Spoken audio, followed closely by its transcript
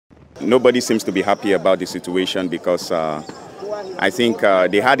nobody seems to be happy about the situation because I think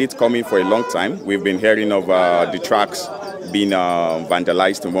they had it coming for a long time. We've been hearing of the tracks being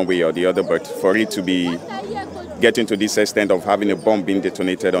vandalized in one way or the other, but for it to be getting to this extent of having a bomb being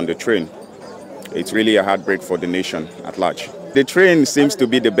detonated on the train, it's really a heartbreak for the nation at large. The train seems to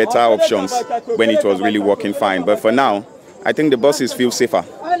be the better options when it was really working fine, but for now, I think the buses feel safer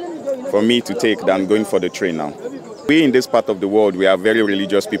for me to take than going for the train now. We in this part of the world, we are very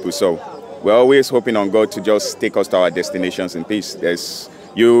religious people, so we're always hoping on God to just take us to our destinations in peace.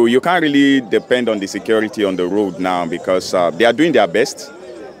 You can't really depend on the security on the road now because they are doing their best,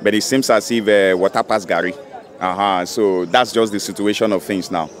 but it seems as if water pass Gary. So that's just the situation of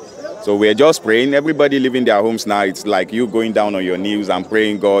things now. So we're just praying. Everybody leaving their homes now, it's like you going down on your knees and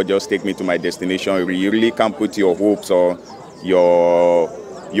praying, God, just take me to my destination. You really can't put your hopes or your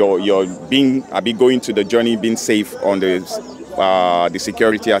going to the journey being safe on the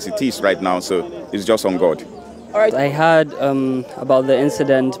security as it is right now. So it's just on God. I heard about the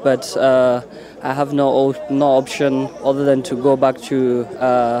incident, but I have no option other than to go back to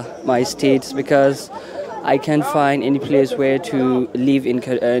my state because I can't find any place where to live in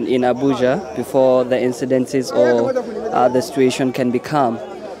Abuja before the incidences or the situation can be calm.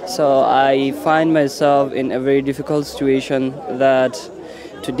 So I find myself in a very difficult situation that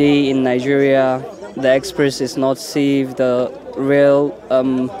today in Nigeria the express is not safe, the rail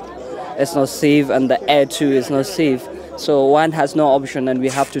is not safe, and the air too is not safe. So one has no option and we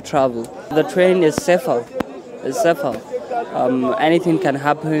have to travel. The train is safer. It's safer. Anything can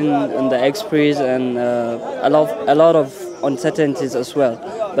happen on the express and a lot of uncertainties as well.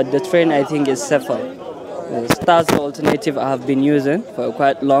 But the train, I think, is safer. That's the alternative I have been using for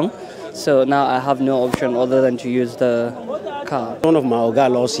quite long. So now I have no option other than to use the car. One of my Oga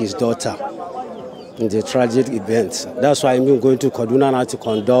lost his daughter in the tragic event. That's why I'm going to Kaduna now to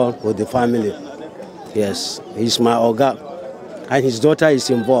condole with the family. Yes, he's my Oga. And his daughter is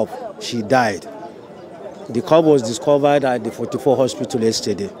involved. She died. The corpse was discovered at the 44 hospital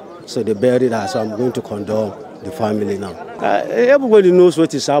yesterday. So they buried her, so I'm going to condole the family now. Everybody knows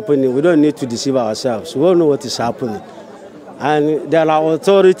what is happening. We don't need to deceive ourselves. We all know what is happening. And there are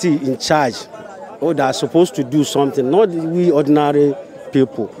authorities in charge that are supposed to do something, not we ordinary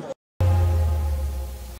people.